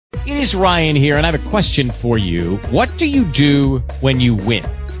It is Ryan here, and I have a question for you. What do you do when you win?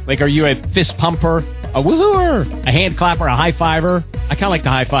 Like, are you a fist pumper, a woohooer, a hand clapper, a high fiver? I kind of like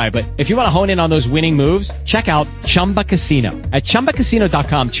the high five, but if you want to hone in on those winning moves, check out Chumba Casino. At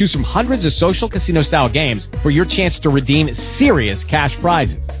ChumbaCasino.com, choose from hundreds of social casino-style games for your chance to redeem serious cash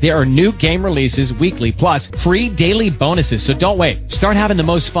prizes. There are new game releases weekly, plus free daily bonuses, so don't wait. Start having the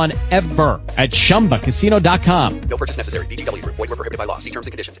most fun ever at ChumbaCasino.com. No purchase necessary. VGW. Void where prohibited by law. See terms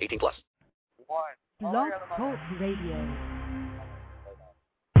and conditions. 18+. Blog Talk Radio.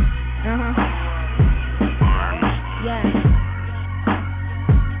 Yeah.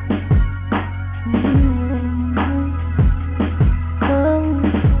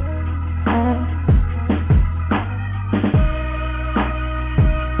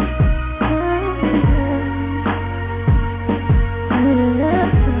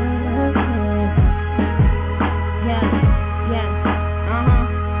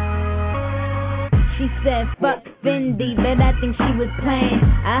 Fuck Fendi, but I think she was playing.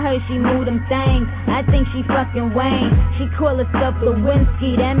 I heard she moved them things. I think she fucking Wayne. She call herself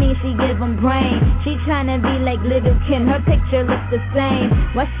Lewinsky, that means she give him brain. She tryna be like Little Kim, her picture looks the same.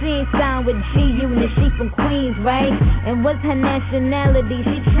 Why she ain't signed with G-Unit? She from Queens, right? And what's her nationality?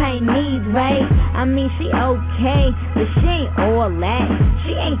 She Chinese, right? I mean, she okay, but she ain't all that.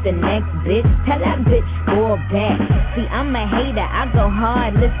 She ain't the next bitch. Tell that bitch fall back. See, I'm a hater, I go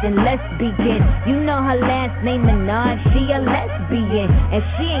hard. Listen, let's begin. You know her last name Minaj, she a lesbian, and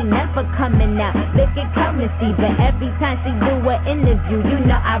she ain't never coming out. Look at currency, but every time she do an interview, you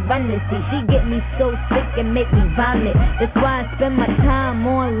know I run to see. She get me so sick and make me vomit. That's why I spend my time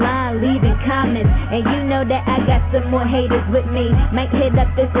online leaving comments. And you know that I got some more haters with me. Might hit up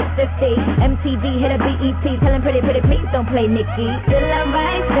this at 50. MTV hit a BET, tell them pretty please don't play Nicki. Still I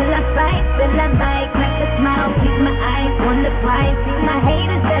write, still I fight, still I bite. Crack a smile, keep my eyes on the prize. See my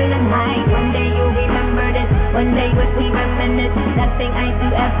haters telling hide. One day you'll remember this. One day when we reminisce, nothing I do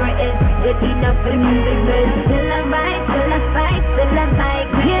ever is good enough for music biz. Still I write, still I fight, still I bite.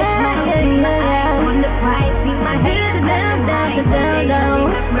 Crack a smile, keep my eyes on the prize. See my haters telling hide. One day you'll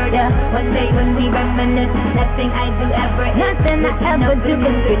remember this. One day when we reminisce, nothing I do ever is nothing I ever do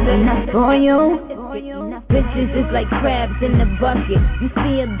is good enough for you. Bitches is like crabs in the bucket. You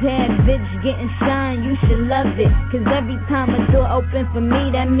see a bad bitch getting shine, you should love it. Cause every time a door open for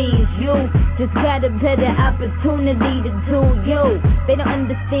me, that means you just got a better opportunity to do you. They don't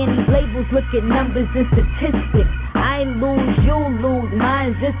understand these labels, look at numbers and statistics. I lose, you lose,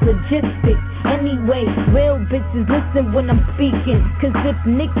 mine's just logistics. Anyway, real bitches listen when I'm speaking. Cause if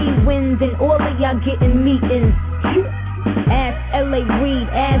Nicki wins, then all of y'all getting meetings. Ask L.A. Reid,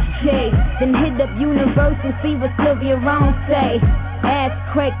 ask Jay, then hit up Universal, see what Sylvia Rome say. Ask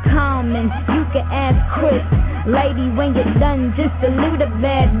Craig Common, you can ask Chris. Lady, when you're done, just salute a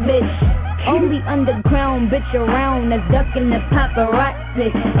bad bitch. Only underground bitch around, a ducking the paparazzi.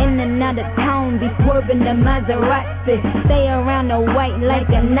 In and out of town, be swerving the Maserati. Stay around the white like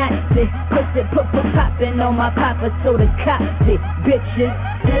a Nazi. Pussy poppin' on my papa, so the cops it. Bitches,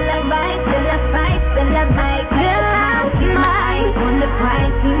 still I write, still I fight, still I bite. Still I keep my eyes on the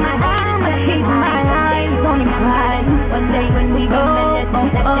prize. See my eyes, keep my eyes on the prize. One day when we reminisce,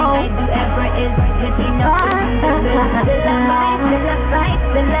 nothing I do ever is good enough for you. Still I write, still I fight,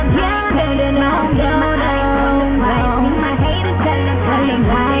 still I bite. My haters telling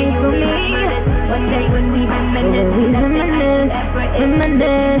lies for me. One day when we reminisce, nothing I do ever is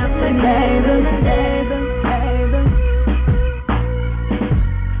enough for you.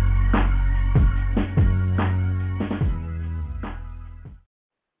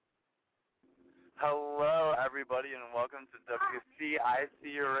 Hello, everybody, and welcome to WCIC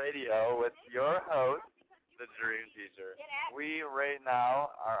Radio with your host, the Dream Teacher. We right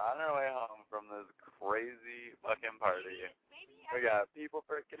now are on our way home from this crazy fucking party. We got people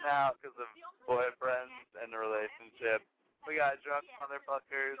freaking out because of boyfriends and a relationship. We got drunk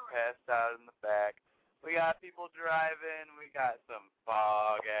motherfuckers passed out in the back. We got people driving. We got some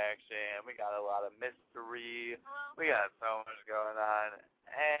fog action. We got a lot of mystery. We got so much going on.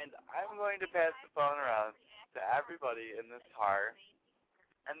 And I'm going to pass the phone around to everybody in this car,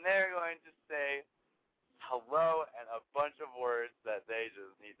 and they're going to say hello and a bunch of words that they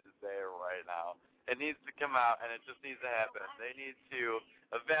just need to say right now. It needs to come out, and it just needs to happen. They need to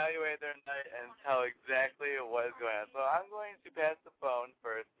evaluate their night and tell exactly what is going on. So I'm going to pass the phone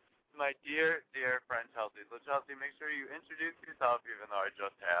first to my dear, dear friend Chelsea. So Chelsea, make sure you introduce yourself, even though I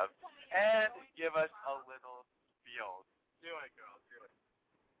just have, and give us a little spiel. Do it, girl. Do it.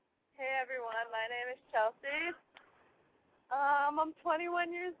 Hey everyone, my name is Chelsea. I'm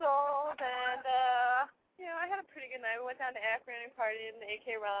 21 years old, and I had a pretty good night. We went down to Akron and partied in the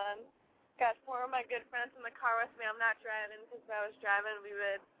AK Run. Got 4 of my good friends in the car with me. I'm not driving because if I was driving, we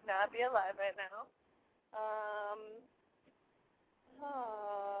would not be alive right now.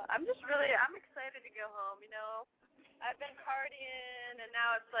 I'm excited to go home, you know. I've been partying, and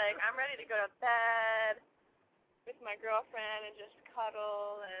now it's like I'm ready to go to bed with my girlfriend and just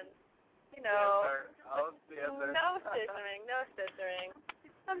cuddle and, you know, no scissoring.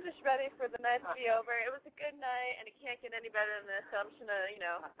 I'm just ready for the night to be over. It was a good night, and it can't get any better than this, so I'm just going to, you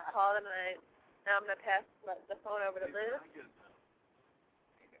know, call it a night. Now I'm going to pass the phone over to Liz.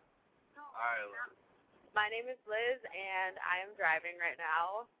 All right, Liz. My name is Liz, and I am driving right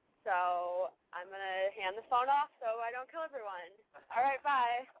now, so I'm going to hand the phone off so I don't kill everyone. All right,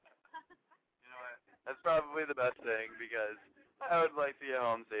 bye. You know what? That's probably the best thing because I would like to get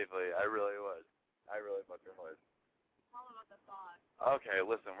home safely. I really would. I really fucking would. All about the fog. Okay,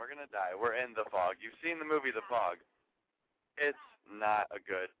 listen, we're going to die. We're in the fog. You've seen the movie The Fog. It's not a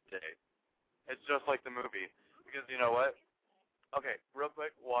good day. It's just like the movie. Because you know what? Okay, real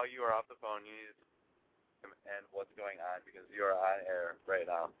quick, while you are off the phone, you need to and what's going on because you are on air right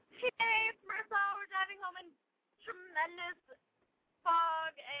now. Hey, it's Marissa. We're driving home in tremendous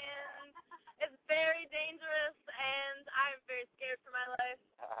fog, and it's very dangerous, and I'm very scared for my life.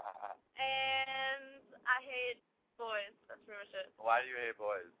 And I hate boys. That's pretty much it. Why do you hate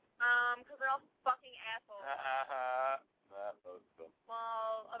boys? Because they're all fucking assholes. Not most of them.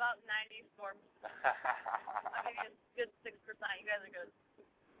 Well, about 94%. I mean, a good 6%. You guys are good.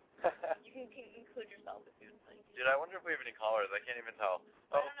 You can include yourself if you think. Dude, I wonder if we have any callers. I can't even tell.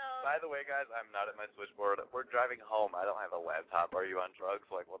 I don't know. By the way, guys, I'm not at my switchboard. We're driving home. I don't have a laptop. Are you on drugs?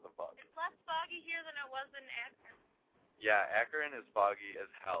 Like, what the fuck? It's less foggy here than it was in Akron. Yeah, Akron is foggy as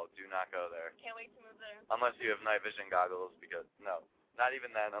hell. Do not go there. Can't wait to move there. Unless you have night vision goggles, because, no, not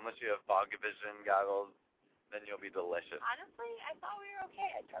even then. Unless you have fog vision goggles, then you'll be delicious. Honestly, I thought we were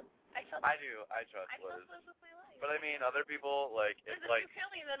okay. I trust I do. I trust Liz. Liz with my life. But I mean, other people, like, it's Liz, like... if you kill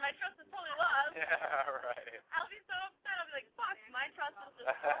me, then my trust is totally lost. Yeah, right. I'll be so upset. I'll be like, fuck, my trust is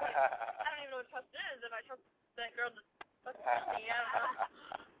just totally... I don't even know what trust is if I trust that girl to fucking kill me. I don't know.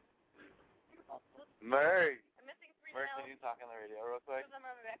 Murg! I'm missing 3 Murg, nails. can you talk on the radio real quick? Because I'm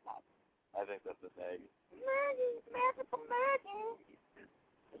on my back pop. I think that's the thing. Murgy, magical Murgy.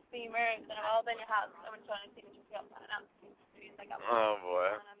 It's me, Murg, and I'm all in your house. I'm trying to see what you feel. I don't know. Oh,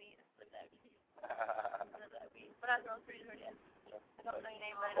 boy. But I don't know your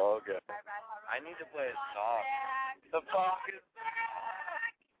name right now. Okay. Bye. I need to play a song. The fog is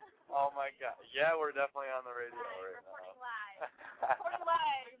back! Oh, my God. Yeah, we're definitely on the radio right now. Recording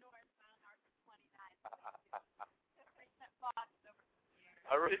live.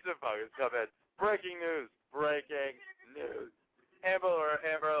 A recent fog is coming. Breaking news. Amber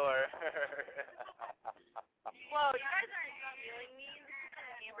Alert. Whoa, you guys aren't feeling me.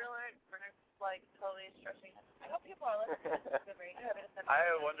 Amber Alert. We're like totally stressing. I hope people are listening to the radio.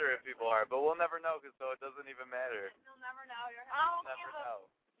 I wonder if people are, but we'll never know because so it doesn't even matter. You'll never know. We'll never know.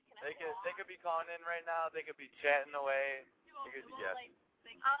 They could be calling in right now. They could be chatting away. I don't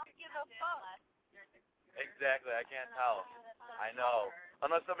give a fuck. Exactly. I can't tell. I know.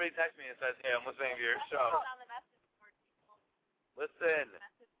 Unless somebody texts me and says, "Hey, I'm listening to your show." Listen,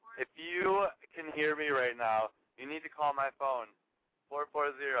 if you can hear me right now, you need to call my phone.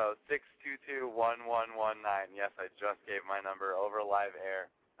 440-622-1119. Yes, I just gave my number over live air.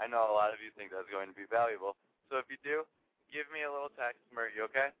 I know a lot of you think that's going to be valuable. So if you do, give me a little text. Murg, you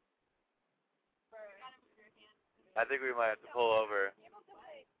okay? I think we might have to pull over.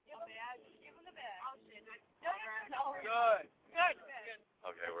 Good.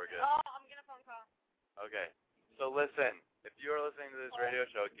 Okay, we're good. Oh, I'm getting a phone call. Okay. So listen, if you are listening to this radio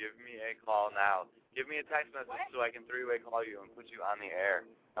show, give me a call now. Give me a text message so I can 3-way call you and put you on the air,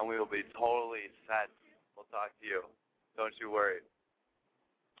 and we will be totally set. We'll talk to you. Don't you worry.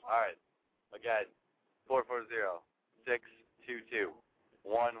 All right. Again,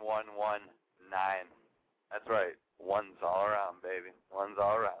 440-622-1119. That's right. One's all around, baby. One's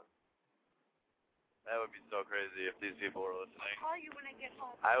all around. That would be so crazy if these people were listening. I'll call you when I get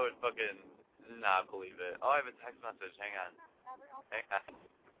home. I would fucking not believe it. Oh, I have a text message. Hang on.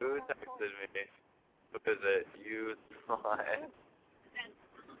 Who texted me? Who is it? You what?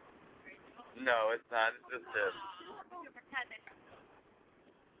 No, it's not. It's just this.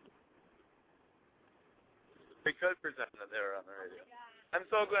 We could pretend that they were on the radio. I'm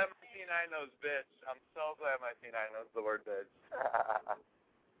so glad my T9 knows bitch. I'm so glad my T9 knows the word bitch.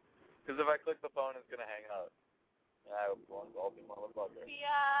 Because if I click the phone, it's going to hang up. And I will salty motherfucker.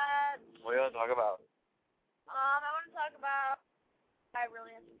 Biatch. What do you want to talk about? I want to talk about... I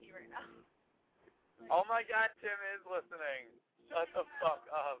really have to pee right now. Oh my God, Tim is listening. Shut the fuck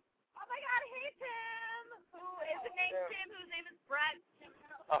up. Oh my God, hey Tim, who isn't named Tim, whose name is Brett.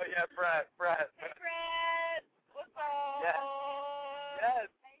 Oh yeah, Brett. Hey Brett, what's up? Yes.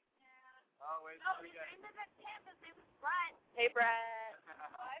 Yes. Hey Tim. Oh wait. No, his name isn't Tim, his name is Brett. Hey Brett.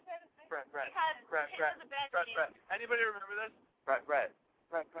 Brett. Because Tim is a bad name. Brett. Anybody remember this? Brett.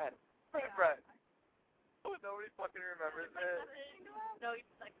 Oh, nobody fucking remembers it. No, you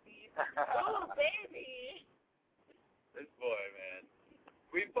sexy. Oh, baby. This boy, man.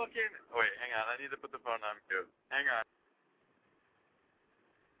 We fucking... Wait, hang on. I need to put the phone on mute. Hang on.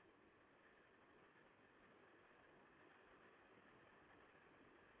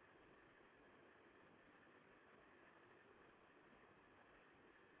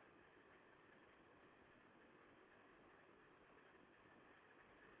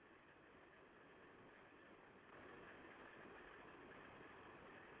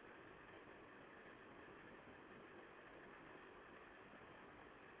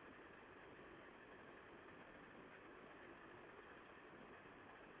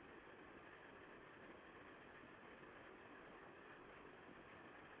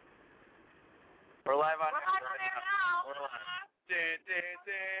 We're live on air now. We're live. Ding.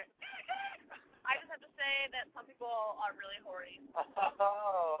 I just have to say that some people are really horny.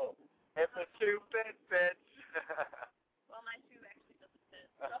 Oh, if the shoe fits, bitch. Well, my shoe actually doesn't fit.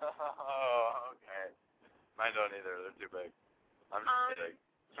 Oh, okay. Mine don't either. They're too big. I'm just kidding.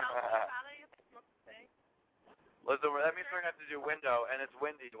 Listen, that means we're going to have to do window, and it's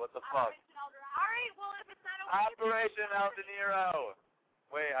windy. What the fuck? All right, well, if it's not okay. Operation El De Niro.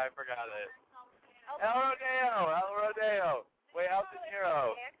 Wait, I forgot it. El Rodeo. Wait, El De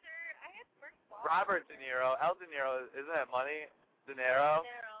Niro. Robert De Niro. El De Niro, isn't that money? De Niro?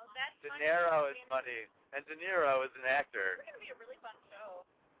 De Niro is money. And De Niro is an actor. It's going to be a really fun show.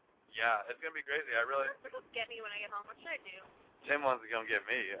 Yeah, it's going to be crazy. Come get me when I get home. What should I do? Tim wants to come get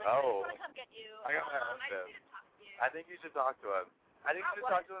me. I want to come get you. I got my own I Tim. just need to talk to you. I think you should talk to him. I think you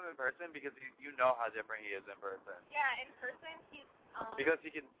should talk to him in person because you know how different he is in person. Yeah, in person, he's... Because he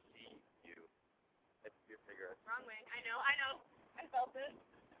can see you. It's your cigarette. Wrong way. I know. I felt it.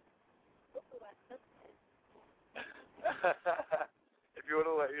 If you would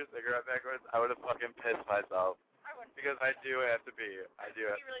have let your cigarette backwards, I would have fucking pissed myself. I wouldn't. Because I do have to be. I do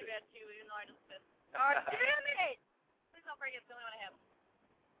have to be. really bad too, even though I just pissed. Oh, damn it! Please don't break it. It's the only one I have.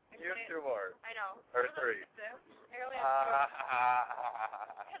 You have 2 more. I know. Or 3. I only have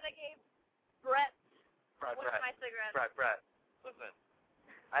 2. Because I gave Brett one of my cigarettes. Brett. Listen.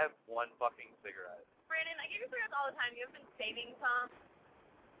 I have 1 fucking cigarette. Brandon, I give you cigarettes all the time. You haven't been saving some.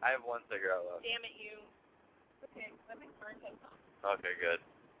 I have 1 cigarette left. Damn it, you. Okay, let me burn some. Okay, good.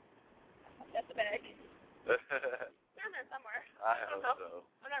 That's the bag. They're in there somewhere. I hope so.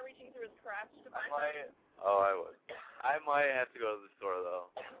 I'm not reaching through his crotch to I find might. Oh, I would. I might have to go to the store,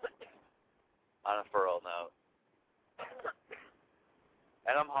 though. On a furl note.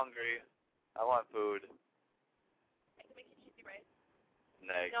 And I'm hungry. I want food. I can make you cheesy rice.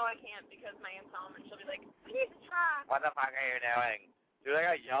 Neg. No, I can't because my Aunt's home and she'll be like, we need to try. What the fuck are you doing? Dude,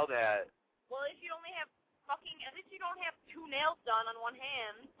 I got yelled at. Well, if you only have at least you don't have 2 nails done on one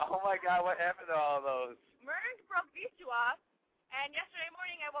hand. Oh my God, what happened to all those? Murg broke these 2 off, and yesterday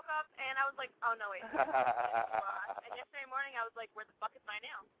morning I woke up and I was like, oh no, wait. And yesterday morning I was like, where the fuck is my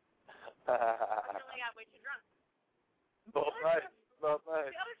nail? I really got way too drunk. Both nights. The other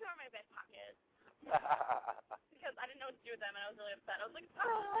 2 are in my back pocket. Because I didn't know what to do with them, and I was really upset. I was like,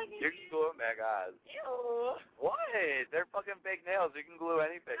 oh, I You can glue them back on. Ew. What? They're fucking fake nails. You can glue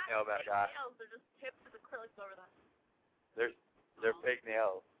any fake nail back on. Nails. They're just tips with acrylics over them. They're fake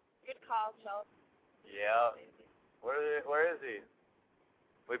nails. Good call, Chelsea. Yeah. Where is he?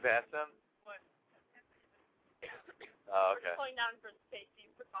 We passed him? What? Oh, We're okay. just pulling down for safety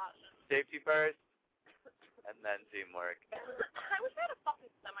precautions. Safety first, and then teamwork. I wish I had a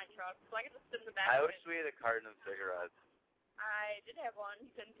fucking semi-truck so I could just sit in the back I of wish it. we had a carton of cigarettes. I did have one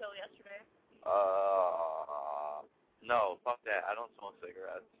until yesterday. No, fuck that. I don't smoke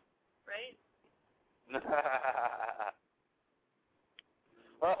cigarettes. Right?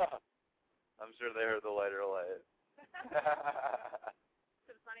 I'm sure they heard the lighter light.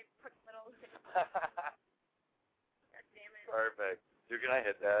 Because it's not even put in the middle of the God damn it. Perfect. Dude, can I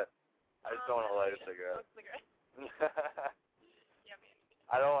hit that? I just don't want to light a cigarette. Yeah, man.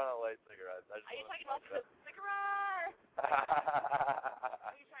 I don't want to light cigarettes. Are you talking about the cigarette?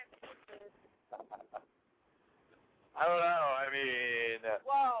 Are you trying to fix this? I don't know. I mean...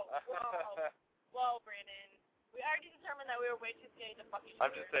 Whoa, Brandon. We already determined that we were way too skinny to fuck each I'm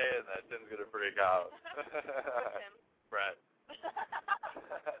other. just saying that Tim's going to freak out. Who's Tim? Brett.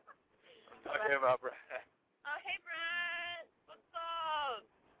 Okay. me about Brett. Oh, hey, Brett. What's up?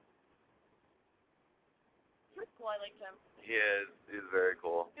 He's cool. I liked him. He is. He's very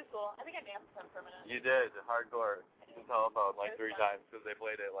cool. He's cool. I think I danced with him for a minute. You did. Hardcore. You can tell about like 3 times because they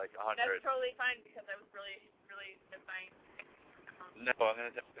played it like 100. That's totally fine because I was really fine. No, I'm going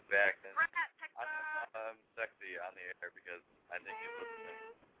to text it back. And Brett, text back. I'm sexy on the air because I think he's listening.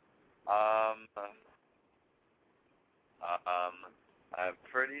 I'm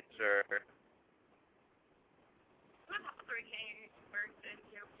pretty sure. What house are we Murg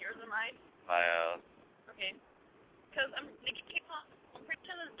into? Yours or mine? My house. Okay. Because Nikki came home. I'm pretty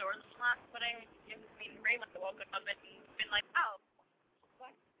sure the door's locked, but I mean, Ray must have woken up and been like, oh,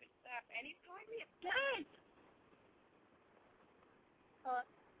 what is that? And he's calling me a bitch.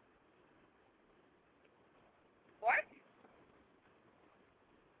 What?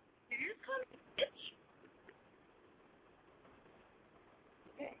 Did you just call me a bitch?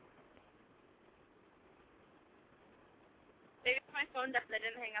 Okay. Maybe it's my phone deaf. I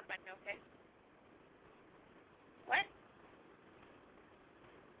didn't hang up on you, okay? What?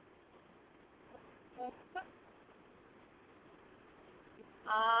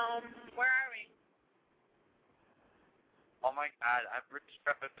 Where are we? Oh my God, I'm pretty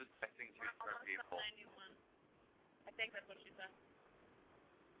sure I was texting 2 different people. I think that's what she said.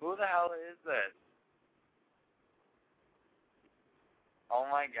 Who the hell is this? Oh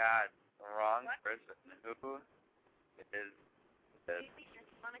my God, the wrong What? person. Who is this?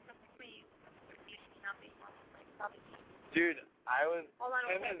 Dude, Hold on,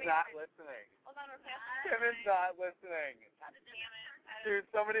 Tim is not listening. Hold on, we're past Tim is not listening. God damn it. Dude,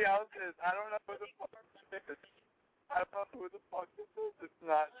 somebody else is. I don't know who the fuck this is. I don't know who the fuck this is. It's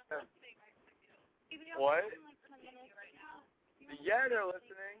not Tim. What? Yeah, they're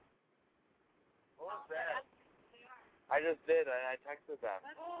listening. What was that? I just did, and I texted them.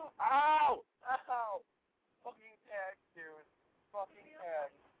 Ow! Ow! Fucking tag, dude. Fucking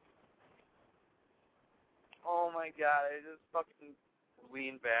tag. Oh my God, I just fucking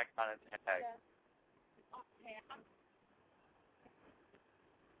leaned back on a tag.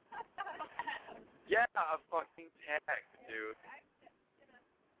 Yeah, a fucking tag, dude.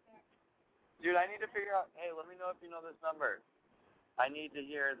 Dude, I need to figure out, hey, let me know if you know this number. I need to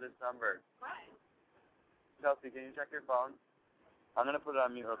hear this number. Why? Chelsea, can you check your phone? I'm going to put it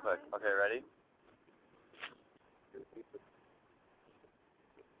on mute real quick. Okay, ready?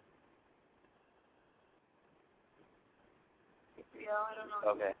 Yeah, I don't know.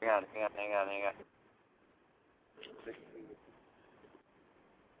 Okay, hang on.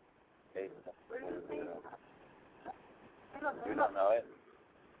 Hey. You don't know it?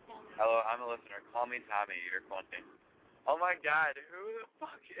 Hello, I'm a listener. Call me Tommy. You're funny. Oh my God, who the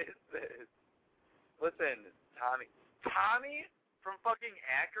fuck is this? Listen, Tommy. Tommy from fucking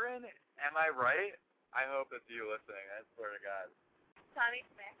Akron? Am I right? I hope it's you listening. I swear to God. Tommy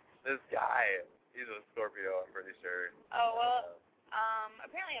Smith. This guy, he's a Scorpio, I'm pretty sure. Oh, well,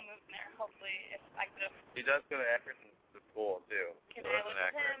 apparently I'm moving there. Hopefully, if I could have. He does go to Akron to school, too. Can I live with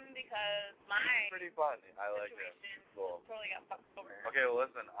him? Because my It's pretty fun. I like him. situation Cool. totally got fucked over. Okay, well,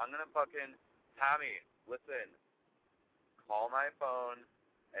 listen. I'm going to fucking... Tommy, listen. Call my phone,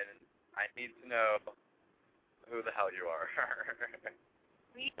 and I need to know who the hell you are.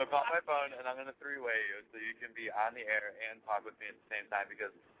 So call my phone, and I'm going to 3-way you so you can be on the air and talk with me at the same time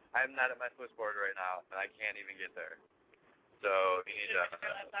because I'm not at my switchboard right now, and I can't even get there. So you need to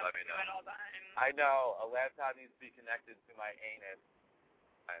let me know. I know. A laptop needs to be connected to my anus.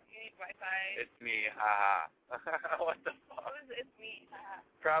 You need Wi-Fi. It's me. Haha. What the fuck? It's me.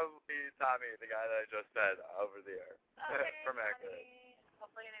 Probably Tommy, the guy that I just said over the air. Okay, From Akron. Tommy.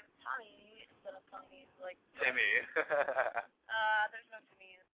 Hopefully your name is Tommy instead of Tommy. Like Timmy. there's no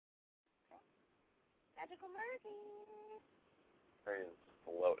Timmy. Magical Murgy. He is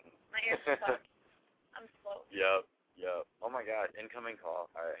floating. My ears suck. I'm slow. Yep. Oh my God, incoming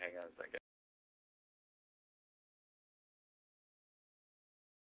call. All right, hang on a second.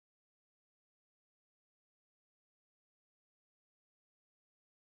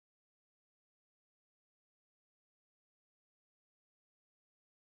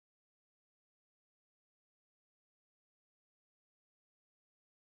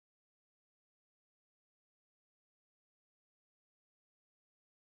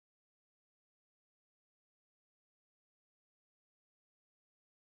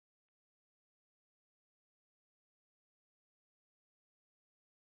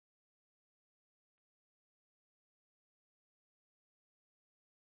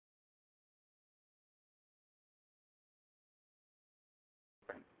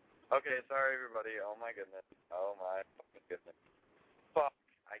 Okay, sorry everybody. Oh my goodness. Oh my fucking goodness. Fuck.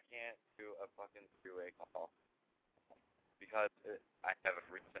 I can't do a fucking two-way call because I have a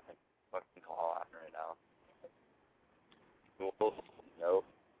recent fucking call on right now. Nope.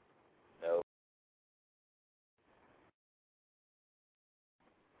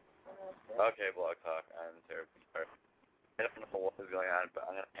 Okay, Blog Talk. I'm terribly sorry. I don't know what is going on, but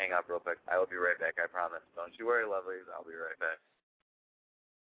I'm going to hang up real quick. I will be right back, I promise. Don't you worry, lovelies. I'll be right back.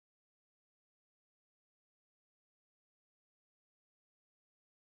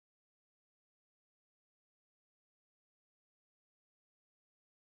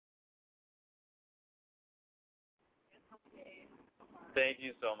 Thank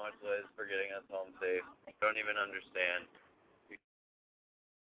you so much, Liz, for getting us home safe. You don't even understand.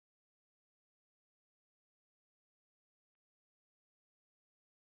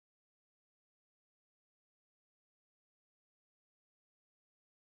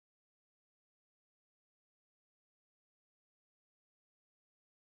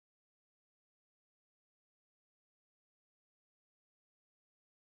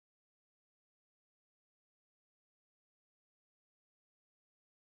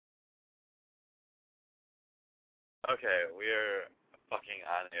 Okay, we're fucking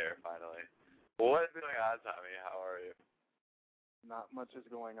on air finally. What is going on, Tommy? How are you? Not much is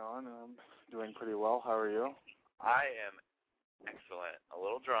going on. I'm doing pretty well. How are you? I am excellent. A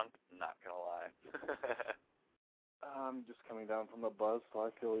little drunk, not gonna lie. I'm just coming down from the buzz, so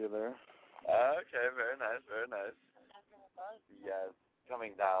I feel you there. Okay, very nice, very nice. Yes,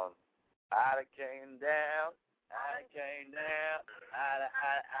 coming down. I came down. I came down. I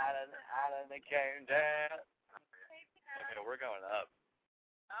came down. Okay, we're going up.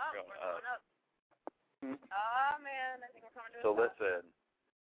 Oh, we're going up. Oh, man, I think we're coming to So listen,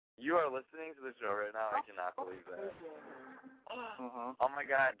 you are listening to the show right now. I cannot believe that. Oh my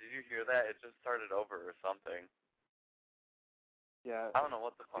God, did you hear that? It just started over or something. Yeah. I don't know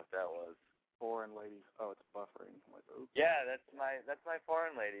what the fuck that was. Foreign ladies. Oh, it's buffering. I'm like, oops. Yeah, that's my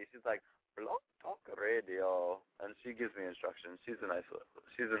foreign lady. She's like, Blog Talk Radio, and she gives me instructions. She's a nice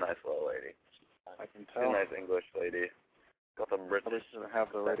little lady. I can She's tell. a nice English lady. Got the British. I just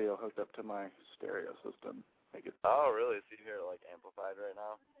have the radio hooked up to my stereo system. Make it. Oh, really? So you hear it like amplified right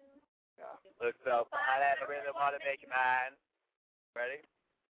now? Yeah. Look so fine, and I really want to make you mine. Ready?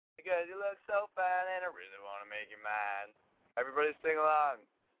 Because you look so fine, and I really want to make you mine. Everybody sing along.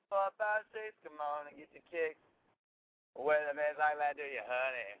 4, 5, 6, come on and get your kicks. Where the man's like that to you,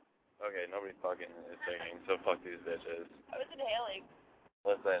 honey. Okay, nobody fucking is singing, so fuck these bitches. I was inhaling.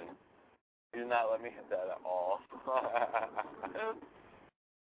 Listen, you did not let me hit that at all.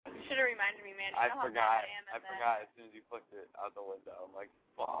 You should have reminded me, man. You I know how forgot. bad I am at I that. forgot as soon as you flicked it out the window. I'm like,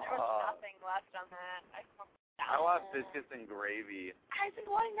 fuck. There was nothing left on that. I want biscuits and gravy. I've been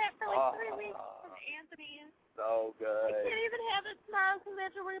wanting that for like 3 weeks from Anthony's. So good. I can't even have it tomorrow because I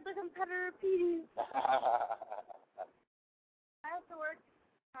have to work the competitor Petey's. I have to work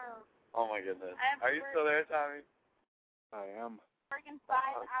tomorrow. Oh my goodness. Are you still there, Tommy? I am. Working 5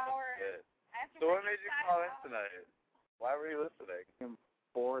 hours. Shit. I have to So what work made you 5 call in hours. tonight? Why were you listening? I'm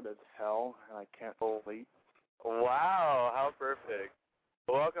bored as hell, and I can't sleep. Wow, how perfect.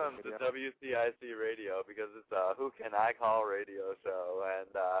 Welcome to WCIC Radio, because it's a Who Can I Call radio show, and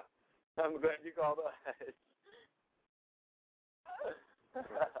I'm glad you called us.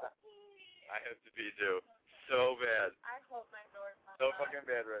 I have to pee too. So bad. I hope my door's not So locked. fucking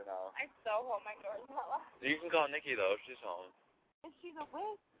bad right now. I so hope my door's not locked. You can call Nikki, though, if she's home. Is she the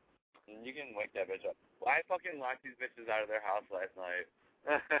whiz? And you can wake that bitch up. Well, I fucking locked these bitches out of their house last night.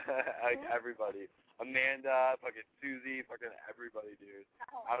 Like, everybody. Amanda, fucking Susie, fucking everybody, dude.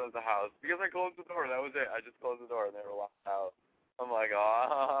 Out of the house. Because I closed the door. That was it. I just closed the door and they were locked out. I'm like,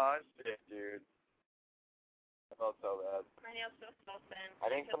 oh, shit, dude. I felt so bad. My nails feel so thin. I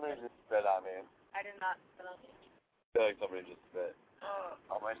think somebody just spit on me. I did not spit on you. I feel like somebody just spit.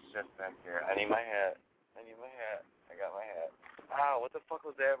 Oh, my shit's back here. I need my hat. I got my hat. Wow, what the fuck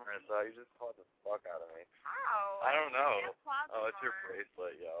was that, Marissa? You just called the fuck out of me. How? I don't know. Oh, it's your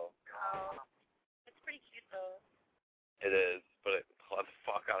bracelet, yo. Oh. It's pretty cute, though. It is, but it clawed the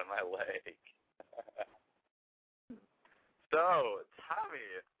fuck out of my leg. So, Tommy,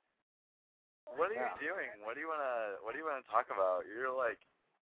 what are you doing? What do you wanna talk about? You're like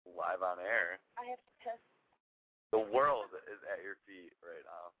live on air. I have to piss. The world is at your feet right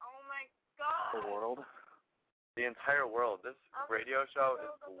now. Oh my god. The world? The entire world. This radio show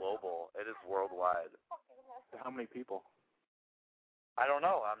is global. It is worldwide. How many people? I don't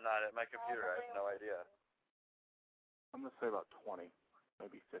know. I'm not at my computer. I have no idea. I'm going to say about 20,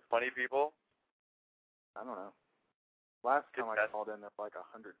 maybe 50. 20 people? I don't know. Last time I Good. called in, there were like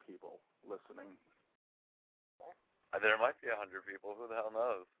 100 people listening. There might be 100 people. Who the hell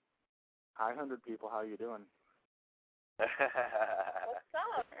knows? Hi, 100 people. How you doing? What's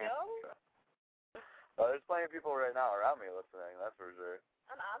up, yo? Well, there's plenty of people right now around me listening, that's for sure.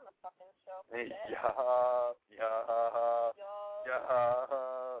 I'm on the fucking show. Yeah.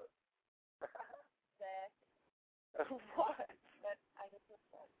 Zach. What? But I just missed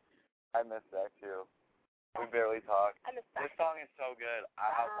that. I miss that too. We barely talk. I miss that. This song is so good.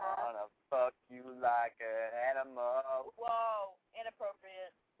 I wanna fuck you like an animal. Whoa,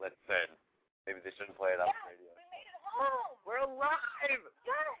 inappropriate. Listen, maybe they shouldn't play it on the radio. We made it home. We're alive!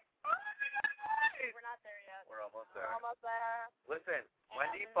 Yes. We're not there yet. We're almost there. We're almost there. Listen,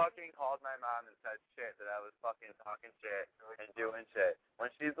 Wendy fucking called my mom and said shit that I was fucking talking shit and doing shit.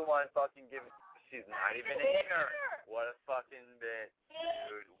 When she's the one fucking giving, she's not even here. What a fucking bitch.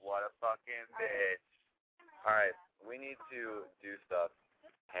 Dude, what a fucking bitch. Alright, we need to do stuff.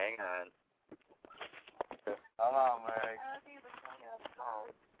 Hang on. Come on, Murg.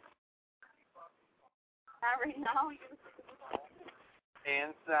 Not right now.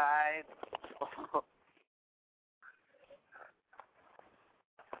 Inside.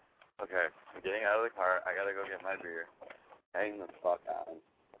 Okay, I'm getting out of the car. I gotta go get my beer. Hang the fuck on.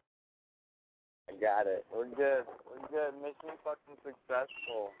 I got it. We're good. We're good. Mission fucking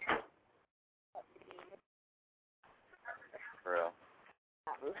successful. For real.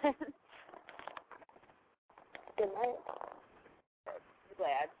 Good night.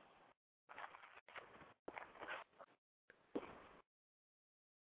 Glad.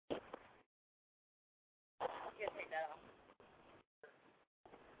 You can take that off.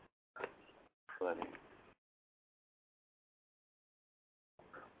 Plenty.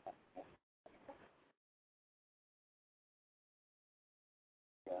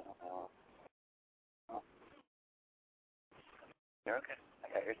 You're okay. I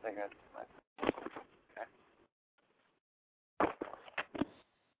got your cigarettes. Okay.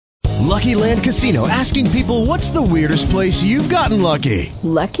 Lucky Land Casino, asking people, what's the weirdest place you've gotten lucky?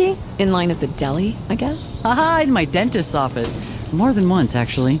 Lucky? In line at the deli, I guess? Aha, in my dentist's office. More than once,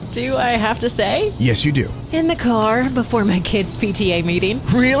 actually. Do I have to say? Yes, you do. In the car before my kids' PTA meeting.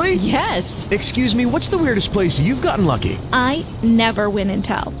 Really? Yes. Excuse me, what's the weirdest place you've gotten lucky? I never win and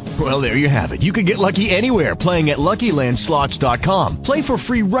tell. Well, there you have it. You can get lucky anywhere, playing at LuckyLandSlots.com. Play for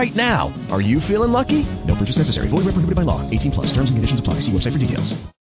free right now. Are you feeling lucky? No purchase necessary. Void where prohibited by law. 18+. Terms and conditions apply. See website for details.